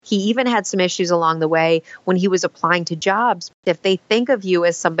He even had some issues along the way when he was applying to jobs. If they think of you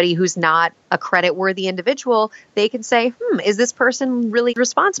as somebody who's not a credit-worthy individual, they can say, is this person really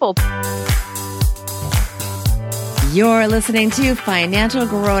responsible? You're listening to Financial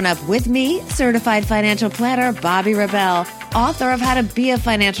Grown Up with me, certified financial planner Bobbi Rebell, author of How to Be a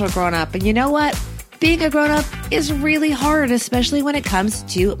Financial Grown Up. And you know what? Being a grown up is really hard, especially when it comes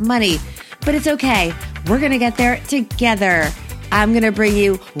to money. But it's okay. We're going to get there together. I'm going to bring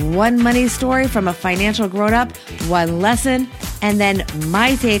you one money story from a financial grown up, one lesson, and then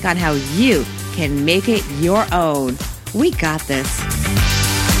my take on how you can make it your own. We got this.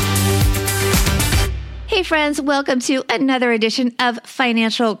 Hey friends, welcome to another edition of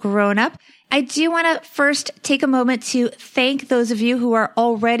Financial Grown Up. I do want to first take a moment to thank those of you who are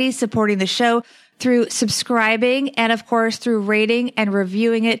already supporting the show through subscribing and of course through rating and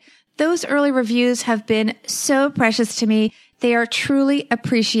reviewing it. Those early reviews have been so precious to me. They are truly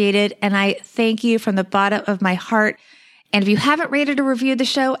appreciated and I thank you from the bottom of my heart. And if you haven't rated or reviewed the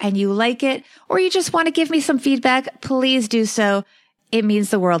show and you like it, or you just want to give me some feedback, please do so. It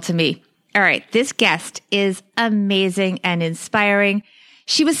means the world to me. All right, this guest is amazing and inspiring.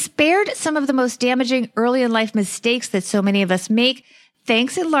 She was spared some of the most damaging early in life mistakes that so many of us make,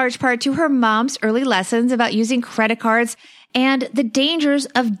 thanks in large part to her mom's early lessons about using credit cards and the dangers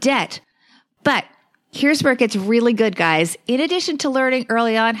of debt. But here's where it gets really good, guys. In addition to learning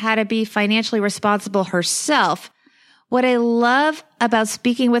early on how to be financially responsible herself, what I love about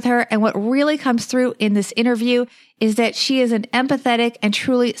speaking with her and what really comes through in this interview is that she is an empathetic and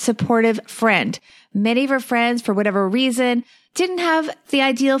truly supportive friend. Many of her friends, for whatever reason, didn't have the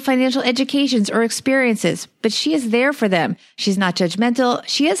ideal financial educations or experiences, but she is there for them. She's not judgmental.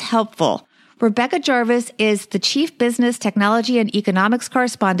 She is helpful. Rebecca Jarvis is the Chief Business, Technology, and Economics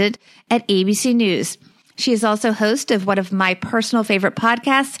Correspondent at ABC News. She is also host of one of my personal favorite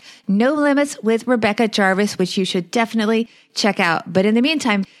podcasts, No Limits with Rebecca Jarvis, which you should definitely check out. But in the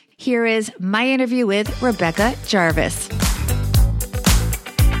meantime, here is my interview with Rebecca Jarvis.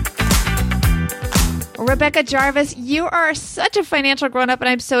 Rebecca Jarvis, you are such a financial grown-up, and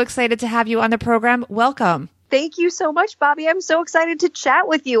I'm so excited to have you on the program. Welcome. Thank you so much, Bobbi. I'm so excited to chat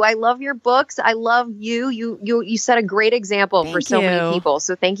with you. I love your books. I love you. You set a great example for so many people.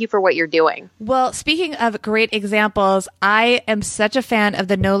 So thank you for what you're doing. Well, speaking of great examples, I am such a fan of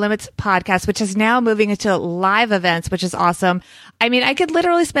the No Limits podcast, which is now moving into live events, which is awesome. I mean, I could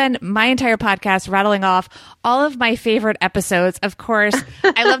literally spend my entire podcast rattling off all of my favorite episodes. Of course,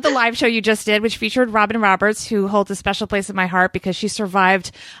 I love the live show you just did, which featured Robin Roberts, who holds a special place in my heart because she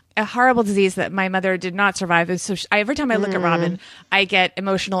survived a horrible disease that my mother did not survive. And so every time I look at Robin, I get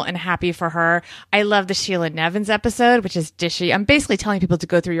emotional and happy for her. I love the Sheila Nevins episode, which is dishy. I'm basically telling people to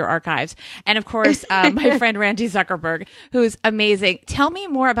go through your archives. And of course, my friend Randy Zuckerberg, who's amazing. Tell me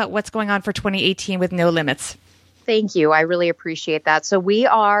more about what's going on for 2018 with No Limits. Thank you. I really appreciate that. So we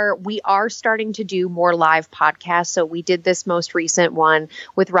are starting to do more live podcasts. So we did this most recent one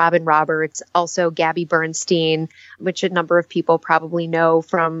with Robin Roberts, also Gabby Bernstein, which a number of people probably know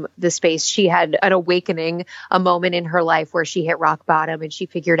from the space. She had an awakening, a moment in her life where she hit rock bottom and she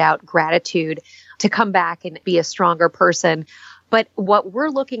figured out gratitude to come back and be a stronger person. But what we're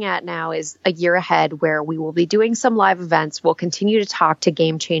looking at now is a year ahead where we will be doing some live events. We'll continue to talk to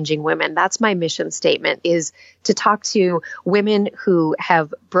game-changing women. That's my mission statement, is to talk to women who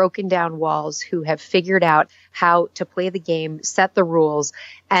have broken down walls, who have figured out how to play the game, set the rules,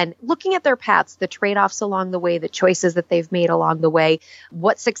 and looking at their paths, the trade-offs along the way, the choices that they've made along the way,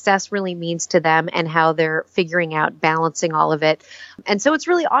 what success really means to them, and how they're figuring out balancing all of it. And so it's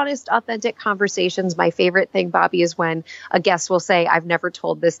really honest, authentic conversations. My favorite thing, Bobbi, is when a guest will say, I've never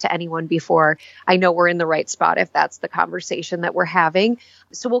told this to anyone before. I know we're in the right spot if that's the conversation that we're having.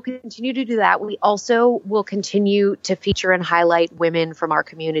 So we'll continue to do that. We also will continue to feature and highlight women from our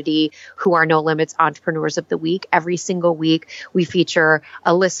community who are No Limits Entrepreneurs of the Week. Every single week, we feature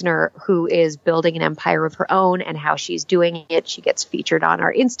a listener who is building an empire of her own and how she's doing it. She gets featured on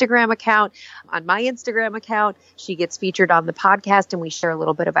our Instagram account, on my Instagram account. She gets featured on the podcast, and we share a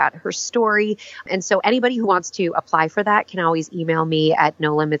little bit about her story. And so anybody who wants to apply for that can always email me at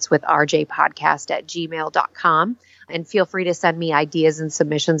nolimitswithrjpodcast@gmail.com. And feel free to send me ideas and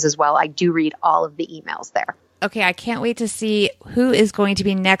submissions as well. I do read all of the emails there. Okay, I can't wait to see who is going to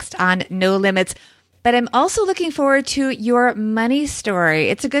be next on No Limits. But I'm also looking forward to your money story.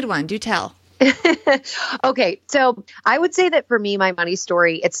 It's a good one. Do tell. Okay. So I would say that for me, my money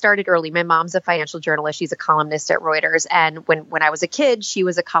story, it started early. My mom's a financial journalist. She's a columnist at Reuters. And when I was a kid, she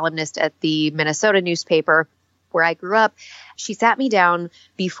was a columnist at the Minnesota newspaper where I grew up. She sat me down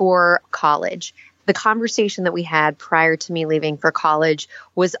before college. The conversation that we had prior to me leaving for college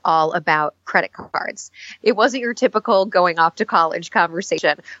was all about credit cards. It wasn't your typical going off to college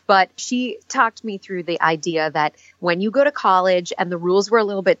conversation, but she talked me through the idea that when you go to college, and the rules were a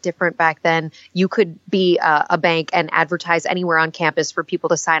little bit different back then, you could be a bank and advertise anywhere on campus for people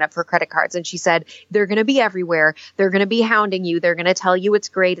to sign up for credit cards. And she said, they're going to be everywhere. They're going to be hounding you. They're going to tell you it's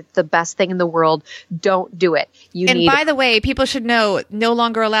great. It's the best thing in the world. Don't do it. By the way, people should know, no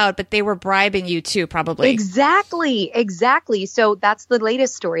longer allowed, but they were bribing you too, probably. Exactly. So that's the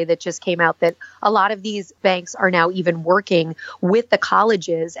latest story that just came out, that a lot of these banks are now even working with the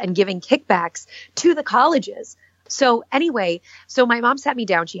colleges and giving kickbacks to the colleges. So anyway, my mom sat me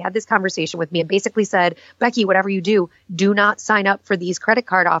down. She had this conversation with me and basically said, Becky, whatever you do not sign up for these credit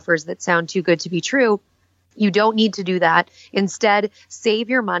card offers that sound too good to be true. You don't need to do that. Instead, save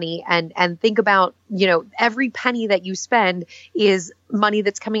your money and think about, every penny that you spend is money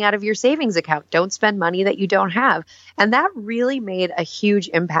that's coming out of your savings account. Don't spend money that you don't have. And that really made a huge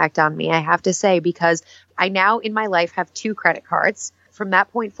impact on me, I have to say, because I now in my life have 2 credit cards. From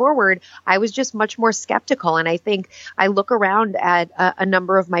that point forward, I was just much more skeptical. And I think I look around at a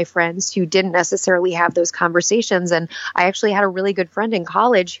number of my friends who didn't necessarily have those conversations. And I actually had a really good friend in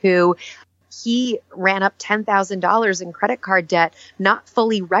college who he ran up $10,000 in credit card debt, not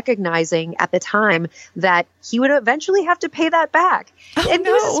fully recognizing at the time that he would eventually have to pay that back. And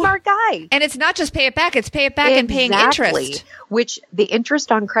he was a smart guy. And it's not just pay it back, it's pay it back and paying interest. Which the interest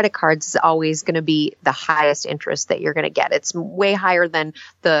on credit cards is always going to be the highest interest that you're going to get. It's way higher than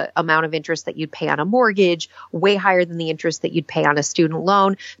the amount of interest that you'd pay on a mortgage, way higher than the interest that you'd pay on a student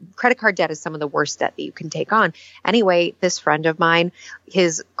loan. Credit card debt is some of the worst debt that you can take on. Anyway, this friend of mine,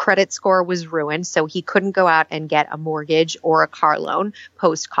 his credit score was ruined, so he couldn't go out and get a mortgage or a car loan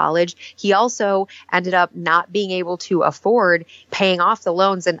post-college. He also ended up not being able to afford paying off the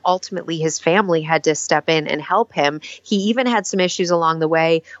loans, and ultimately his family had to step in and help him. He even had some issues along the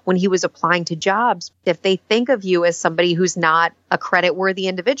way when he was applying to jobs. If they think of you as somebody who's not a credit-worthy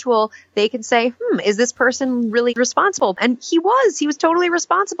individual, they can say, is this person really responsible? And he was totally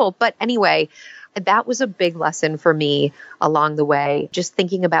responsible. But anyway, that was a big lesson for me along the way, just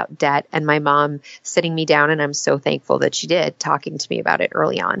thinking about debt, and my mom sitting me down, and I'm so thankful that she did, talking to me about it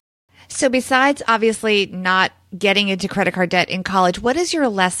early on. So besides obviously not getting into credit card debt in college, what is your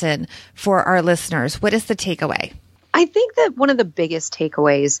lesson for our listeners? What is the takeaway? I think that one of the biggest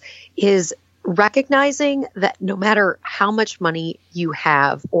takeaways is recognizing that no matter how much money you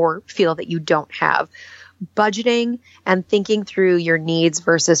have or feel that you don't have, budgeting and thinking through your needs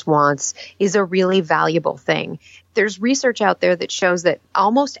versus wants is a really valuable thing. There's research out there that shows that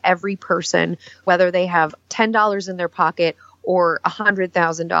almost every person, whether they have $10 in their pocket or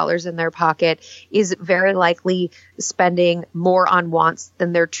 $100,000 in their pocket, is very likely spending more on wants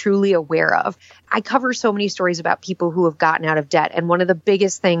than they're truly aware of. I cover so many stories about people who have gotten out of debt. And one of the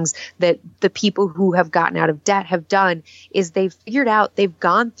biggest things that the people who have gotten out of debt have done is they've figured out, they've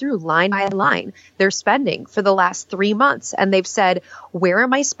gone through line by line their spending for the last 3 months. And they've said, where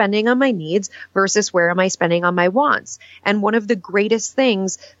am I spending on my needs versus where am I spending on my wants? And one of the greatest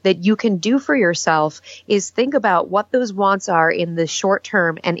things that you can do for yourself is think about what those wants are in the short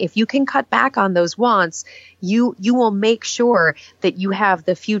term. And if you can cut back on those wants, you will make sure that you have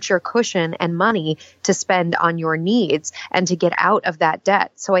the future cushion and money to spend on your needs and to get out of that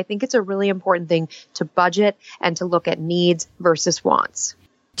debt. So I think it's a really important thing to budget and to look at needs versus wants.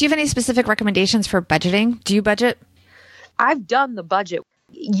 Do you have any specific recommendations for budgeting? Do you budget? I've done the budget.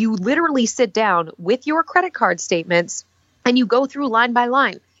 You literally sit down with your credit card statements and you go through line by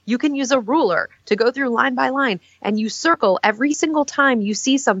line. You can use a ruler to go through line by line, and you circle every single time you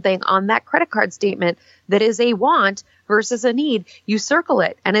see something on that credit card statement that is a want versus a need. You circle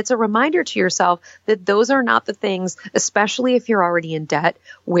it, and it's a reminder to yourself that those are not the things, especially if you're already in debt,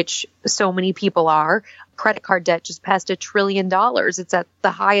 which so many people are. Credit card debt just passed $1 trillion. It's at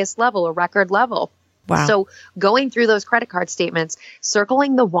the highest level, a record level. Wow. So going through those credit card statements,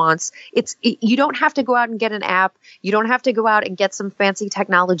 circling the wants, you don't have to go out and get an app. You don't have to go out and get some fancy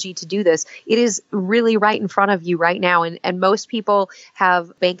technology to do this. It is really right in front of you right now. And most people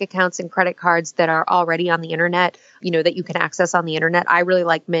have bank accounts and credit cards that are already on the internet, that you can access on the internet. I really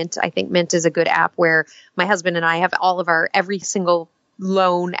like Mint. I think Mint is a good app where my husband and I have all of every single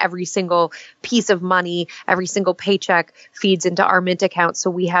loan, every single piece of money, every single paycheck feeds into our Mint account. So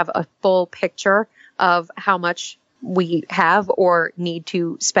we have a full picture of how much we have or need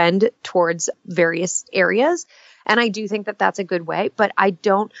to spend towards various areas. And I do think that that's a good way, but I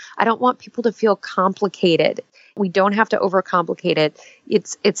don't want people to feel complicated. We don't have to overcomplicate it.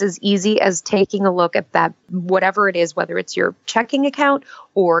 It's as easy as taking a look at that, whatever it is, whether it's your checking account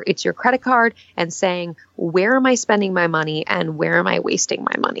or it's your credit card, and saying, where am I spending my money and where am I wasting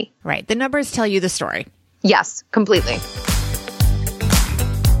my money? Right. The numbers tell you the story. Yes, completely.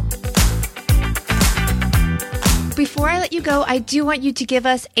 Before I let you go, I do want you to give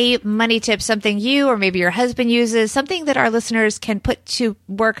us a money tip, something you or maybe your husband uses, something that our listeners can put to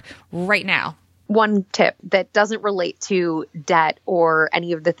work right now. One tip that doesn't relate to debt or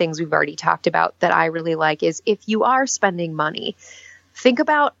any of the things we've already talked about that I really like is, if you are spending money, think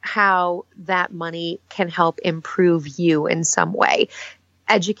about how that money can help improve you in some way.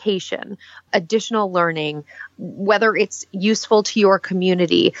 Education, additional learning, whether it's useful to your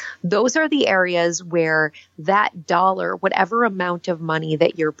community, those are the areas where that dollar, whatever amount of money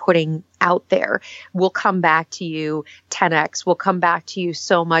that you're putting out there, will come back to you 10x, will come back to you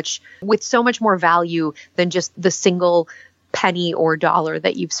so much, with so much more value than just the single penny or dollar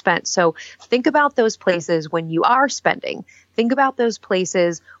that you've spent. So think about those places when you are spending. Think about those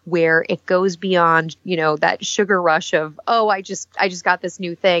places where it goes beyond, that sugar rush of, oh, I just got this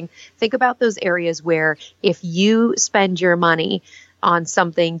new thing. Think about those areas where if you spend your money on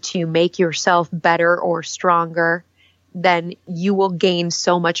something to make yourself better or stronger, then you will gain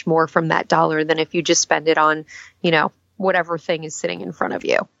so much more from that dollar than if you just spend it on, whatever thing is sitting in front of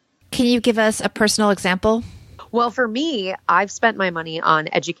you. Can you give us a personal example? Well, for me, I've spent my money on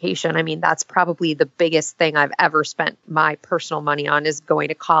education. I mean, that's probably the biggest thing I've ever spent my personal money on, is going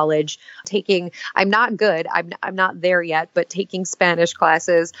to college, I'm not good. I'm not there yet, but taking Spanish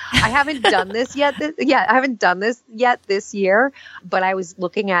classes. I haven't done this yet. I haven't done this yet this year, but I was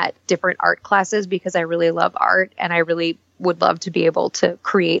looking at different art classes because I really love art and I really would love to be able to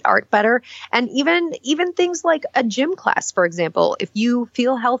create art better. And even things like a gym class, for example, if you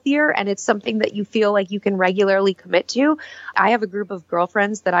feel healthier and it's something that you feel like you can regularly commit to. I have a group of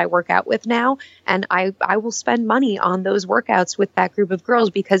girlfriends that I work out with now, and I will spend money on those workouts with that group of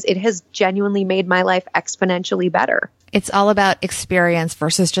girls because it has genuinely made my life exponentially better. It's all about experience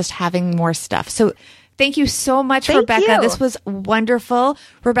versus just having more stuff. So thank you so much, Thank Rebecca. you. This was wonderful.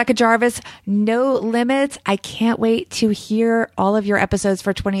 Rebecca Jarvis, No Limits. I can't wait to hear all of your episodes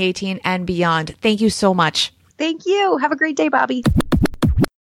for 2018 and beyond. Thank you so much. Thank you. Have a great day, Bobby.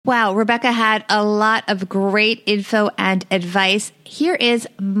 Wow, Rebecca had a lot of great info and advice. Here is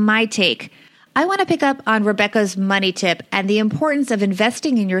my take. I want to pick up on Rebecca's money tip and the importance of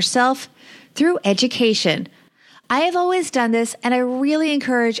investing in yourself through education. I have always done this, and I really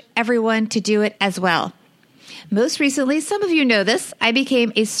encourage everyone to do it as well. Most recently, some of you know this, I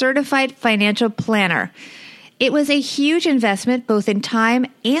became a certified financial planner. It was a huge investment, both in time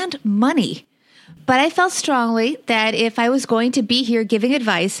and money. But I felt strongly that if I was going to be here giving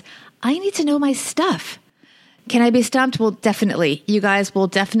advice, I need to know my stuff. Can I be stumped? Well, definitely. You guys will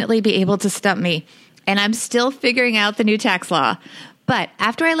definitely be able to stump me. And I'm still figuring out the new tax law. But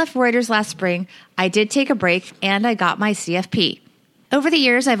after I left Reuters last spring, I did take a break and I got my CFP. Over the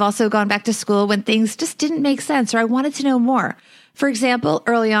years, I've also gone back to school when things just didn't make sense or I wanted to know more. For example,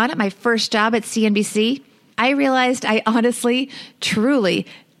 early on at my first job at CNBC, I realized I honestly, truly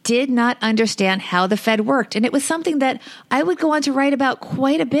did not understand how the Fed worked. And it was something that I would go on to write about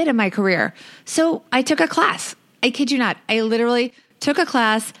quite a bit in my career. So I took a class. I kid you not. I literally took a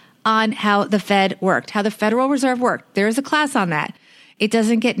class on how the Fed worked, how the Federal Reserve worked. There is a class on that. It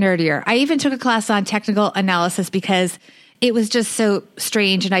doesn't get nerdier. I even took a class on technical analysis because it was just so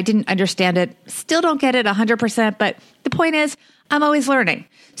strange and I didn't understand it. Still don't get it 100%, but the point is, I'm always learning.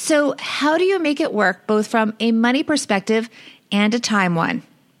 So how do you make it work both from a money perspective and a time one?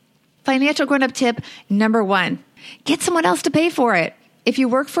 Financial grown-up tip number 1, get someone else to pay for it. If you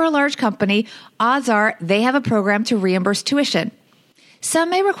work for a large company, odds are they have a program to reimburse tuition. Some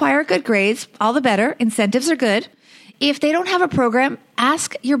may require good grades, all the better, incentives are good. If they don't have a program,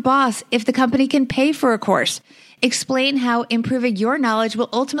 ask your boss if the company can pay for a course. Explain how improving your knowledge will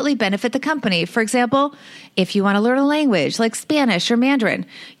ultimately benefit the company. For example, if you want to learn a language like Spanish or Mandarin,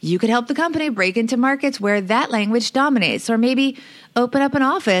 you could help the company break into markets where that language dominates, or maybe open up an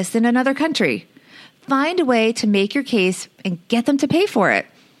office in another country. Find a way to make your case and get them to pay for it.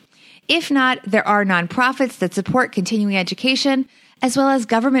 If not, there are nonprofits that support continuing education, as well as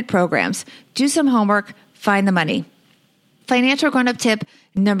government programs. Do some homework, find the money. Financial grown-up tip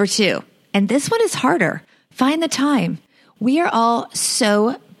number 2, and this one is harder. Find the time. We are all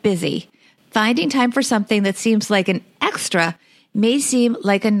so busy. Finding time for something that seems like an extra may seem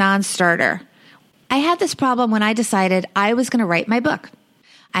like a non-starter. I had this problem when I decided I was going to write my book.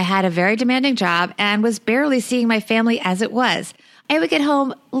 I had a very demanding job and was barely seeing my family as it was. I would get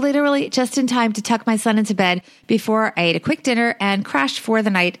home literally just in time to tuck my son into bed before I ate a quick dinner and crashed for the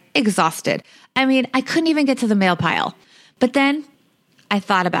night exhausted. I mean, I couldn't even get to the mail pile. But then I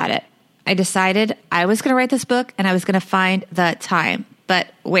thought about it. I decided I was going to write this book and I was going to find the time. But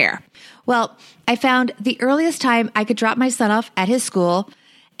where? Well, I found the earliest time I could drop my son off at his school.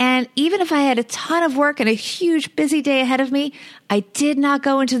 And even if I had a ton of work and a huge busy day ahead of me, I did not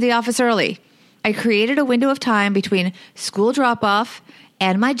go into the office early. I created a window of time between school drop-off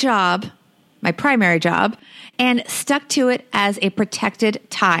and my job, my primary job, and stuck to it as a protected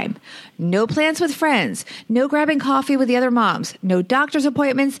time. No plans with friends, no grabbing coffee with the other moms, no doctor's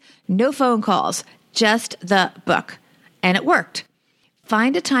appointments, no phone calls, just the book. And it worked.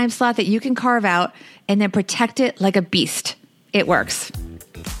 Find a time slot that you can carve out and then protect it like a beast. It works.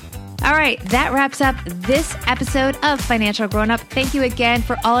 All right, that wraps up this episode of Financial Grown Up. Thank you again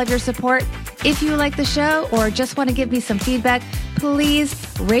for all of your support. If you like the show or just want to give me some feedback, please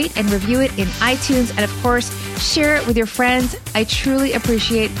rate and review it in iTunes. And of course, share it with your friends. I truly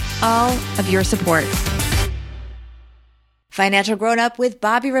appreciate all of your support. Financial Grown Up with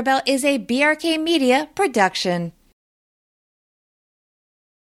Bobbi Rebell is a BRK Media production.